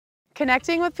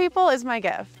Connecting with people is my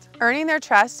gift. Earning their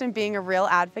trust and being a real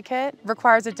advocate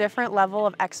requires a different level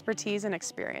of expertise and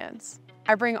experience.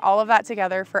 I bring all of that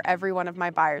together for every one of my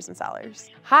buyers and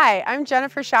sellers. Hi, I'm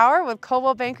Jennifer Schauer with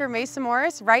Coldwell Banker Mason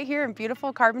Morse right here in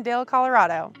beautiful Carbondale,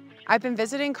 Colorado. I've been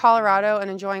visiting Colorado and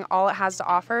enjoying all it has to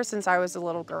offer since I was a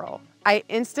little girl. I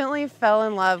instantly fell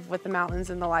in love with the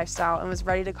mountains and the lifestyle and was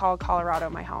ready to call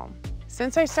Colorado my home.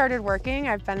 Since I started working,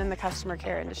 I've been in the customer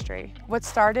care industry. What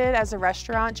started as a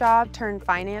restaurant job turned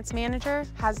finance manager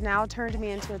has now turned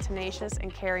me into a tenacious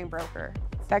and caring broker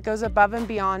that goes above and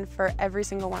beyond for every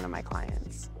single one of my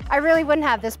clients. I really wouldn't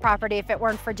have this property if it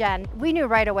weren't for Jen. We knew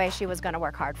right away she was going to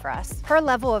work hard for us. Her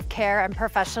level of care and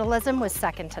professionalism was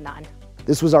second to none.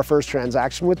 This was our first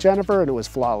transaction with Jennifer, and it was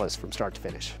flawless from start to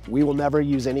finish. We will never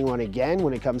use anyone again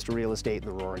when it comes to real estate in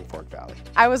the Roaring Fork Valley.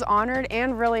 I was honored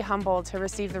and really humbled to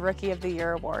receive the Rookie of the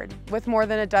Year award. With more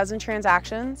than a dozen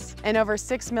transactions and over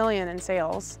 $6 million in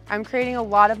sales, I'm creating a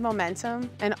lot of momentum,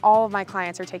 and all of my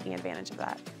clients are taking advantage of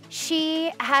that.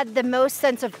 She had the most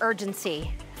sense of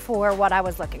urgency for what I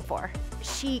was looking for.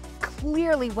 She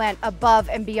clearly went above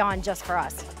and beyond just for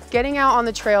us. Getting out on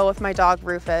the trail with my dog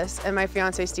Rufus and my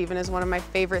fiance Steven is one of my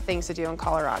favorite things to do in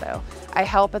Colorado. I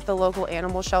help at the local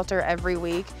animal shelter every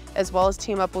week, as well as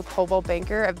team up with Coldwell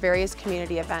Banker at various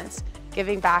community events.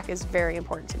 Giving back is very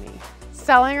important to me.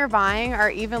 Selling or buying, or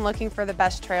even looking for the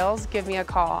best trails, give me a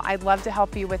call. I'd love to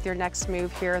help you with your next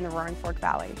move here in the Roaring Fork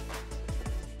Valley.